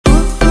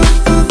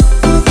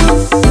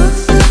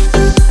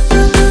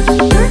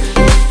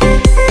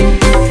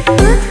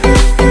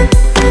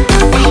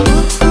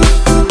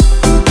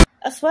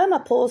my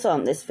paws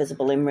aren't this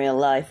visible in real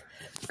life.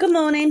 Good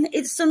morning.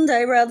 It's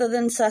Sunday rather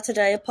than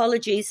Saturday.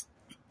 Apologies.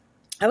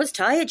 I was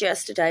tired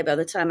yesterday by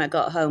the time I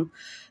got home.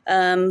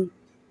 And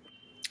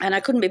I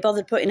couldn't be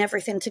bothered putting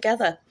everything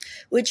together,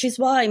 which is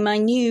why my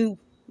new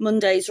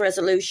Monday's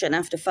resolution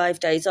after 5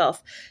 days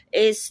off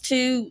is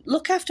to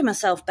look after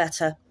myself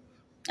better.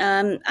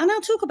 And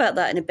I'll talk about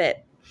that in a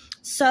bit.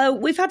 So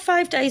we've had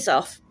 5 days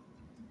off,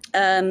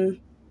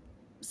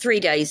 3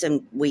 days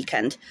and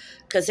weekend,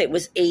 because it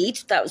was Eid.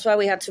 That was why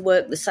we had to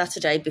work the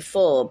Saturday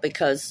before,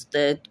 because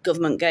the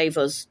government gave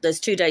us, there's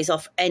 2 days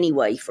off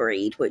anyway for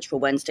Eid, which were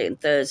Wednesday and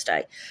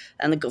Thursday.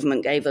 And the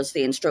government gave us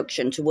the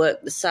instruction to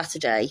work the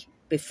Saturday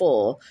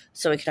before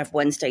so we could have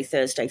Wednesday,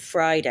 Thursday,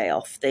 Friday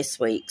off this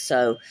week.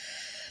 So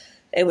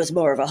it was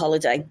more of a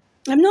holiday.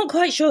 I'm not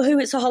quite sure who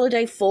it's a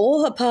holiday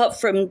for, apart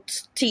from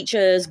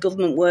teachers,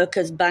 government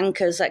workers,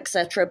 bankers,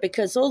 etc.,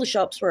 because all the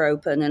shops were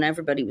open and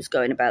everybody was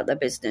going about their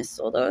business,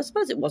 although I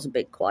suppose it was a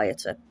bit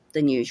quieter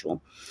than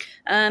usual.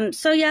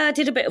 So, yeah, I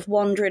did a bit of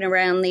wandering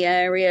around the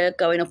area,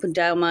 going up and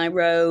down my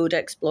road,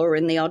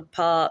 exploring the odd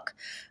park.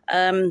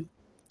 And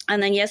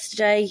then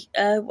yesterday,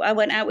 I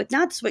went out with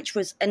Nads, which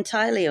was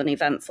entirely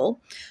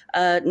uneventful.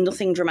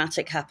 Nothing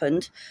dramatic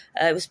happened.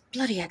 It was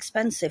bloody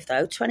expensive,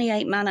 though,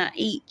 28 mana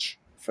each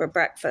for a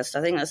breakfast.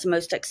 I think that's the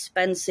most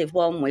expensive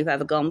one we've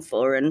ever gone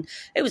for. And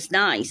it was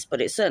nice,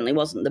 but it certainly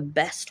wasn't the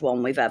best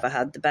one we've ever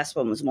had. The best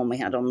one was the one we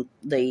had on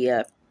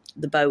the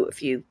boat a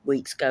few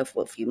weeks ago,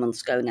 a few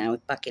months ago now,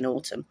 back in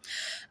autumn.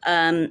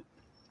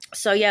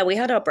 So, yeah, we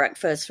had our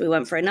breakfast. We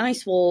went for a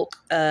nice walk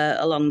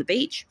along the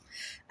beach.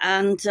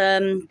 And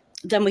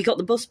then we got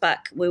the bus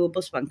back. We were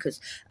bus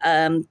bankers,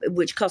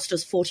 which cost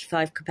us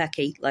 45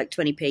 kopeki, like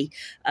 20p,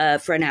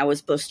 for an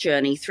hour's bus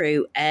journey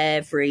through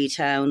every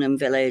town and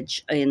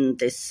village in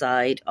this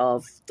side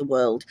of the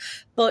world.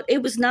 But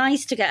it was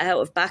nice to get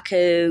out of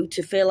Baku,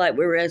 to feel like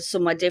we were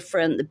somewhere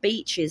different. The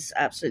beach is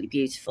absolutely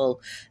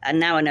beautiful. And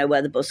now I know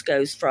where the bus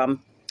goes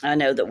from. I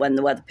know that when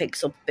the weather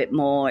picks up a bit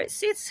more,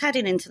 it's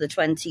heading into the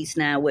 20s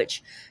now,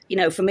 which, you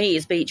know, for me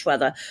is beach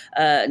weather.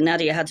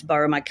 Nadia had to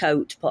borrow my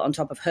coat to put on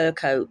top of her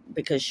coat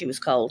because she was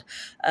cold.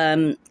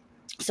 So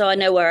I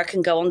know where I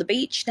can go on the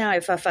beach now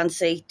if I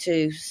fancy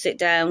to sit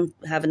down,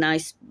 have a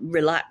nice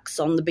relax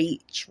on the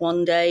beach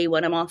one day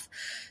when I'm off.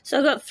 So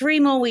I've got 3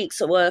 more weeks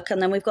at work,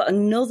 and then we've got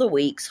another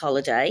week's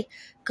holiday.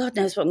 God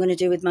knows what I'm going to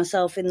do with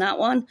myself in that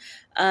one.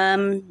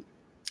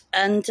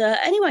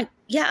 Anyway,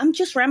 yeah, I'm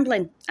just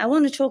rambling. I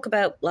want to talk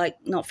about, like,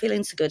 not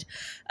feeling so good.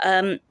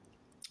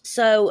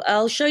 So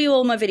I'll show you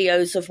all my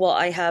videos of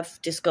what I have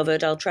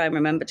discovered. I'll try and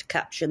remember to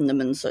caption them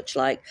and such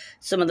like.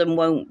 Some of them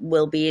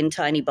will be in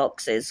tiny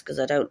boxes because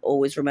I don't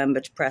always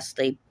remember to press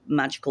the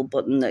magical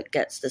button that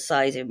gets the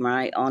sizing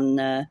right on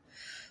the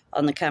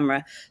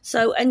camera.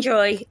 So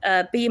enjoy,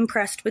 be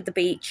impressed with the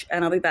beach,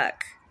 and I'll be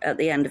back at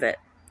the end of it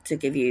to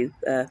give you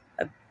a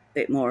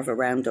bit more of a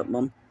roundup,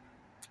 Mum.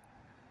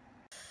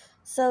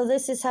 So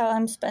this is how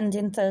I'm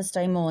spending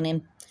Thursday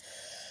morning.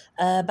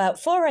 About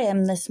 4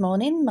 a.m. this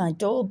morning, my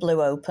door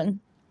blew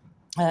open.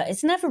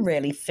 It's never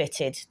really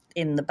fitted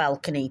in the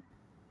balcony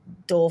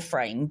door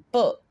frame,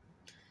 but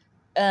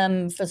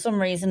for some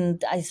reason,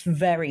 it's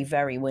very,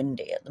 very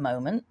windy at the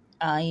moment.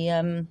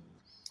 I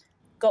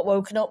got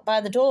woken up by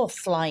the door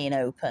flying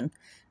open.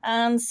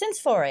 And since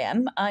 4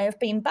 a.m., I have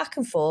been back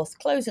and forth,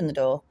 closing the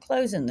door.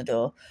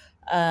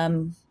 I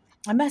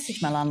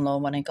messaged my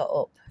landlord when I got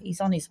up.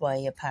 He's on his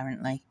way,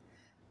 apparently.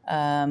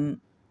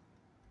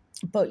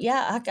 But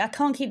yeah, I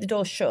can't keep the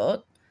door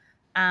shut,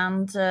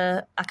 and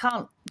I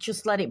can't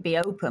just let it be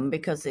open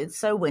because it's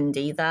so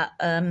windy that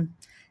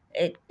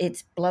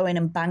it's blowing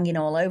and banging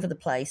all over the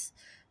place.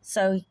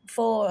 So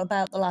for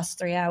about the last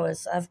 3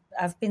 hours,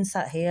 I've been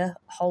sat here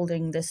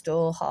holding this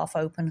door half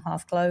open,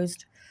 half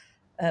closed,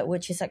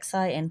 which is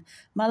exciting.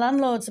 My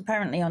landlord's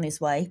apparently on his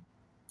way,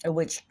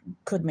 which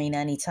could mean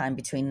any time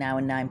between now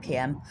and 9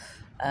 p.m.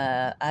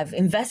 I've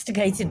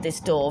investigated this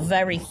door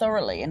very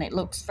thoroughly, and it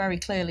looks very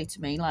clearly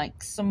to me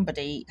like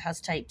somebody has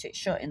taped it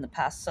shut in the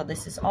past. So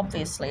this is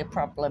obviously a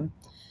problem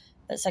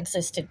that's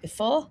existed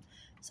before.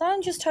 So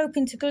I'm just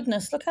hoping to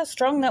goodness, look how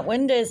strong that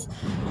wind is.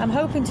 I'm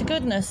hoping to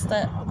goodness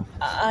that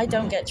I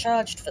don't get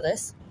charged for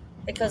this,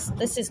 because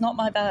this is not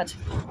my bad.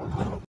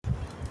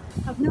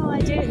 I've no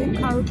idea who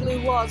Coral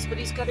Blue was, but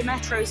he's got a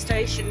metro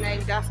station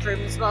named after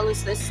him as well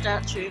as this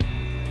statue.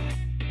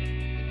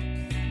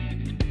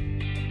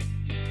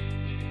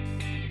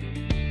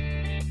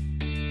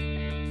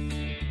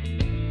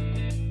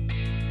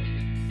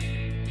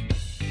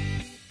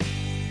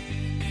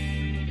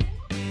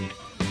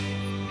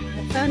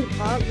 Found a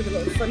park with a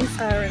little fun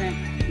fair in it,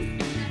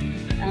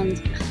 and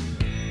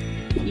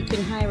you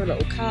can hire a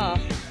little car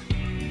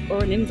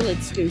or an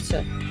invalid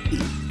scooter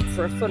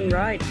for a fun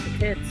ride for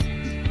kids.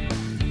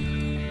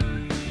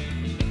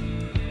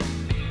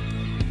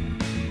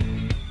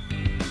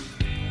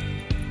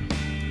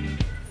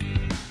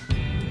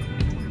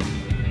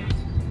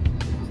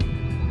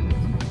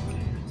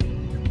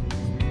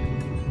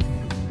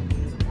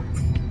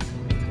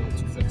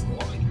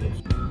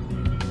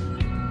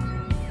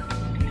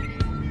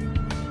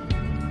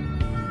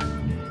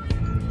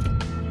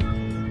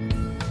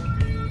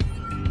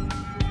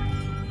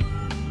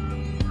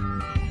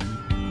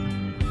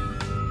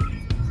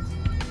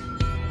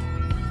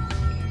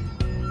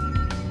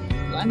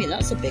 Blimey,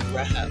 that's a big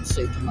Rahat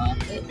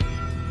supermarket.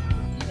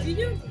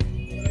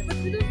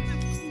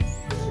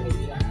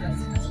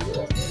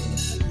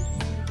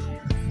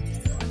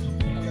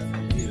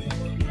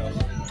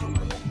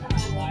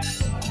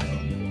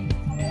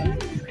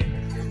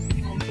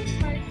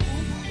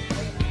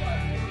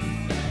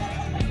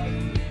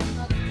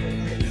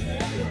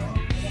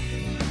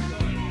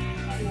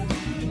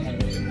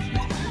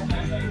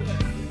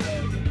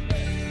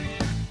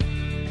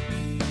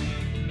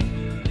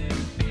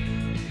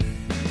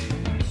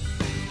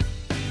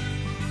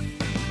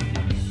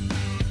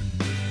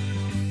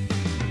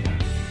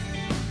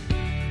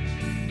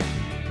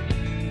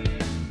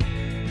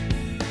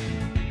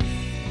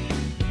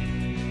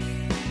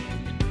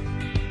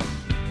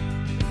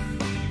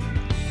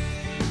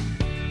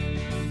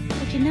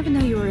 You never know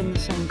you were in the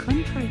same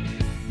country.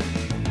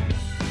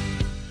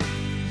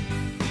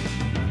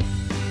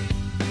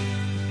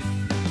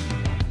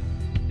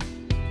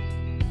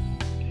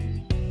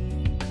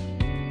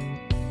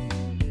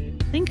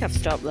 I think I've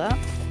stopped that.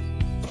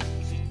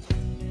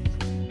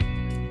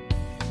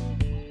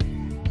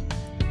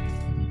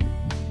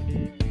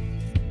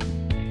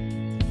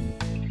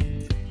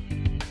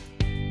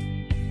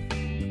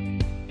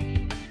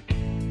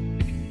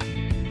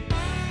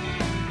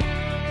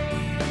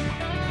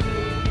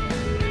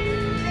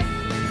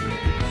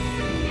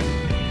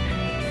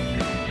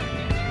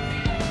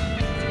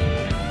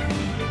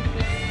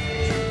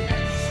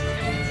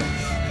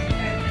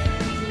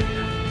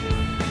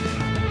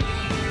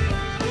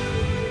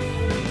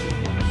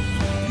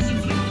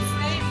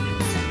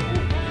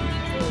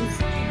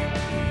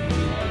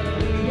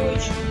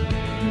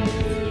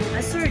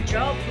 I saw a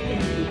job in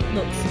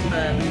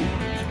Luxembourg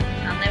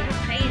and they were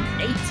paying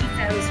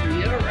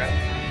 €80,000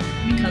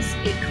 because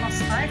it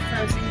costs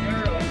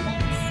 €5,000 a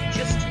month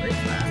just to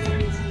live there.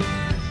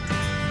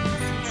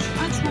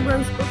 Actual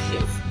rose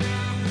bushes.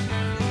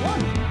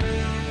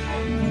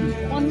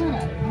 One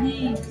there.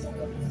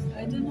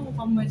 I don't know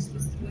how much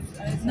this was.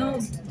 I know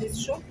this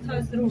shop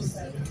has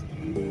roses.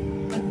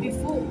 But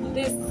before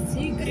this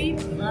sea green,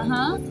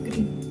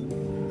 green.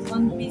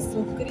 One piece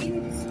of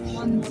green,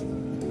 one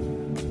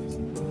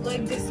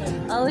like this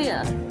one. Oh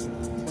yeah.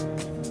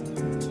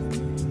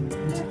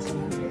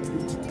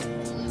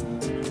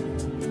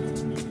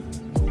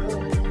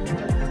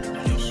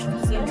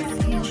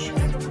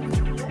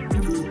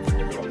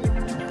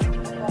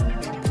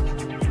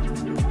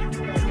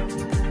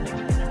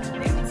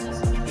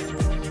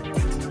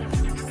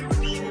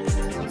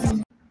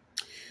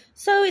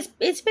 So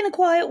it's been a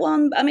quiet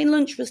one. I mean,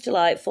 lunch was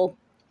delightful.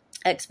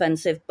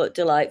 Expensive but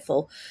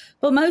delightful,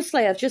 but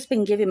mostly I've just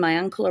been giving my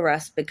ankle a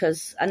rest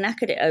because I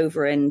knackered it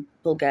over in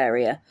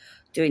Bulgaria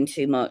doing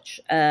too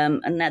much,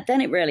 and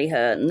then it really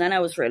hurt, and then I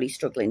was really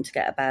struggling to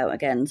get about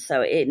again,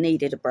 so it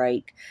needed a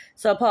break.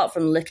 So apart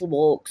from little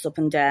walks up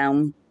and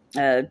down,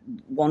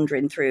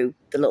 wandering through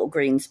the little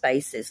green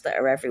spaces that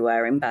are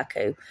everywhere in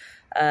Baku,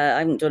 I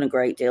haven't done a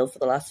great deal for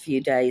the last few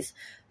days.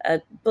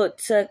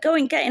 But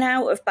getting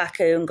out of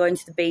Baku and going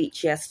to the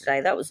beach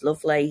yesterday, that was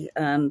lovely.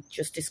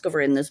 Just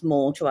discovering there's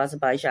more to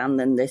Azerbaijan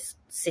than this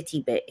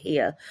city bit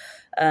here.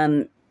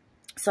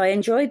 So I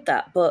enjoyed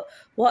that. But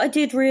what I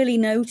did really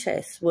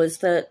notice was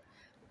that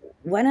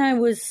when I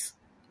was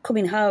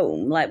coming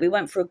home, like we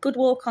went for a good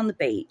walk on the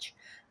beach,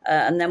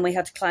 and then we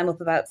had to climb up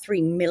about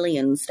 3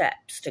 million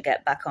steps to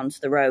get back onto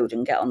the road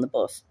and get on the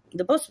bus.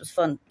 The bus was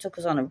fun, took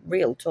us on a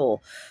real tour.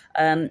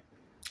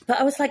 But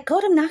I was like,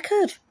 God, I'm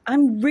knackered.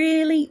 I'm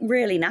really,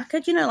 really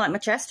knackered. You know, like my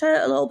chest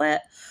hurt a little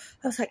bit.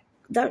 I was like,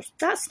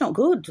 that's not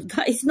good.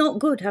 That is not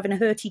good, having a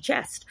hurty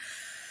chest.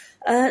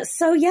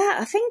 So, yeah,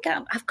 I think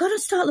I've got to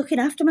start looking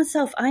after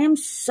myself. I am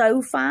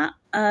so fat.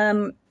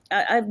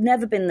 I've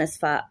never been this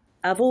fat.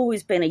 I've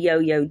always been a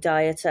yo-yo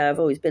dieter. I've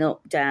always been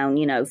up, down,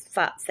 you know,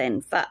 fat,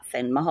 thin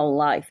my whole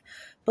life.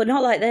 But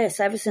not like this.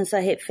 Ever since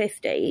I hit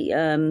 50,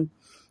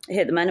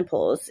 hit the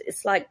menopause,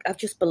 it's like I've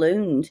just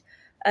ballooned.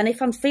 And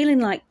if I'm feeling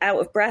like out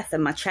of breath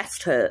and my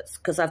chest hurts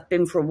because I've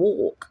been for a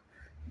walk,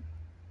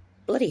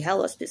 bloody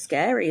hell, that's a bit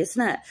scary,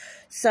 isn't it?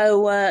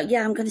 So,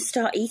 yeah, I'm going to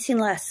start eating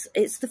less.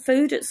 It's the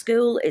food at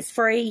school. It's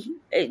free.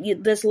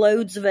 There's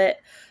loads of it.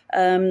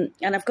 And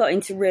I've got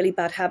into really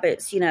bad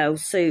habits, you know,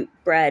 soup,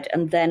 bread,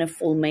 and then a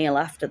full meal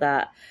after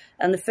that.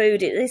 And the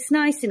food, it's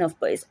nice enough,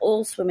 but it's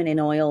all swimming in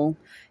oil.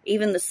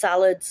 Even the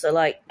salads are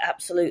like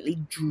absolutely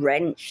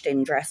drenched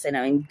in dressing.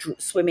 I mean,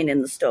 swimming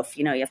in the stuff,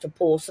 you know, you have to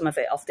pour some of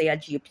it off the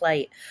edge of your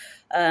plate.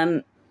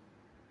 So,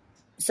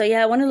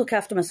 yeah, I want to look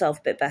after myself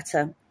a bit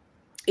better.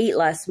 Eat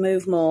less,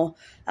 move more.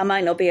 I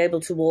might not be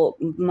able to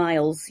walk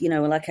miles, you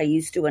know, like I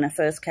used to when I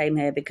first came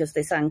here because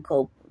this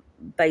ankle,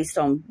 based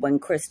on when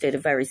Chris did a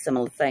very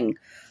similar thing,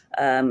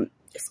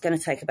 it's going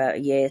to take about a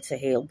year to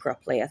heal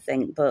properly, I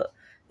think. But,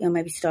 you know,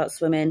 maybe start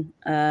swimming,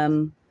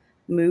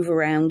 move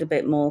around a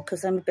bit more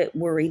because I'm a bit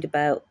worried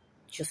about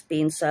just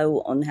being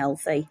so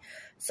unhealthy.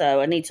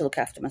 So I need to look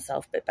after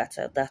myself a bit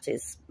better. That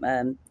is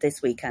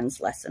this weekend's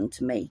lesson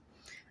to me.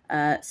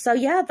 So,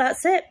 yeah,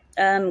 that's it.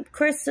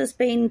 Chris has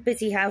been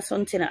busy house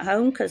hunting at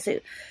home because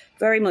it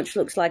very much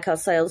looks like our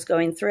sale's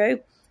going through.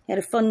 had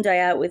a fun day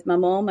out with my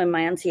mum and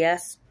my Auntie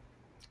S.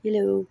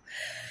 Hello.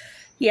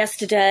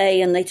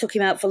 Yesterday, and they took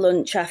him out for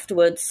lunch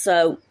afterwards.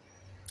 So,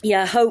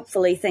 yeah,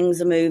 hopefully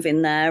things are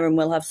moving there and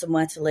we'll have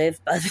somewhere to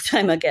live by the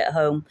time I get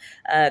home,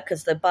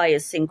 because the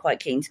buyers seem quite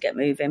keen to get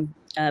moving.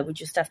 We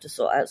just have to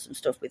sort out some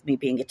stuff with me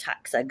being a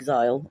tax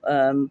exile,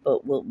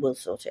 but we'll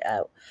sort it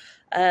out.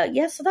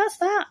 Yeah, so that's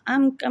that.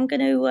 I'm going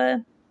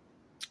to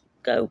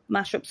go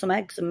mash up some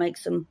eggs and make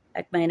some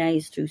egg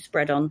mayonnaise to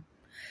spread on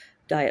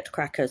diet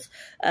crackers.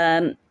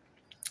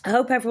 I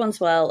hope everyone's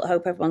well. I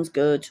hope everyone's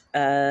good.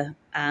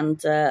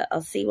 And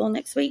I'll see you all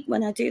next week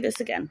when I do this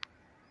again.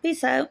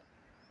 Peace out.